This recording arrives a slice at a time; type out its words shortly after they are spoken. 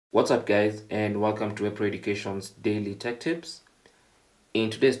What's up guys, and welcome to April Education's daily tech tips. In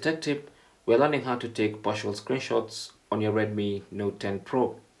today's tech tip, we're learning how to take partial screenshots on your Redmi Note 10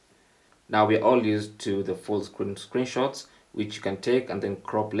 Pro. Now we're all used to the full screen screenshots which you can take and then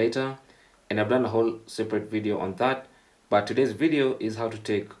crop later, and I've done a whole separate video on that, but today's video is how to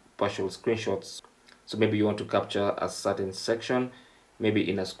take partial screenshots. So maybe you want to capture a certain section, maybe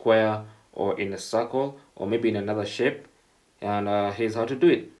in a square or in a circle or maybe in another shape, and here's how to do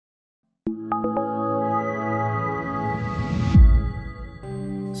it.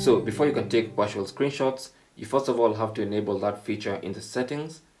 So before you can take partial screenshots, you first of all have to enable that feature in the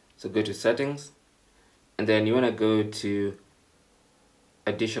settings. So go to settings, and then you want to go to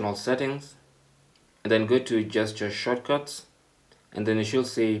additional settings, and then go to gesture shortcuts, and then you should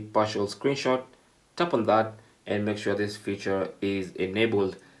say partial screenshot. Tap on that and make sure this feature is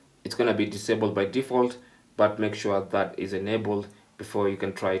enabled. It's going to be disabled by default, but make sure that is enabled before you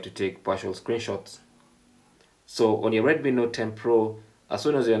can try to take partial screenshots. So on your Redmi Note 10 Pro, as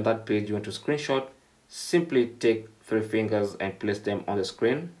soon as you're on that page you want to screenshot, simply take 3 fingers and place them on the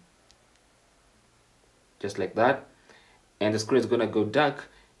screen, just like that, and the screen is going to go dark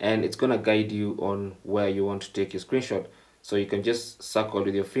and it's going to guide you on where you want to take your screenshot. So you can just circle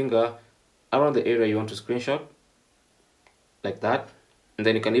with your finger around the area you want to screenshot, like that, and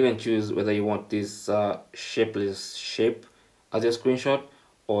then you can even choose whether you want this shapeless shape as your screenshot,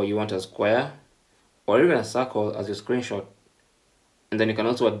 or you want a square or even a circle as your screenshot. And then you can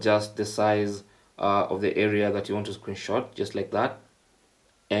also adjust the size of the area that you want to screenshot, just like that.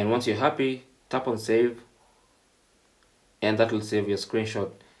 And once you're happy, tap on save, and that will save your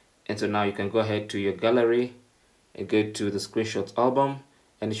screenshot. And so now you can go ahead to your gallery and go to the screenshots album,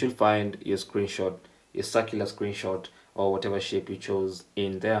 and you should find your screenshot, your circular screenshot or whatever shape you chose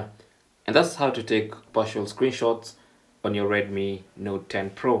in there. And that's how to take partial screenshots on your Redmi Note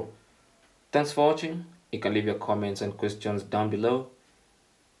 10 Pro. Thanks for watching. You can leave your comments and questions down below.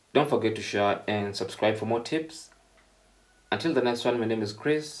 Don't forget to share and subscribe for more tips. Until the next one, my name is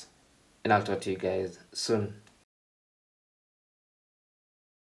Chris, and I'll talk to you guys soon.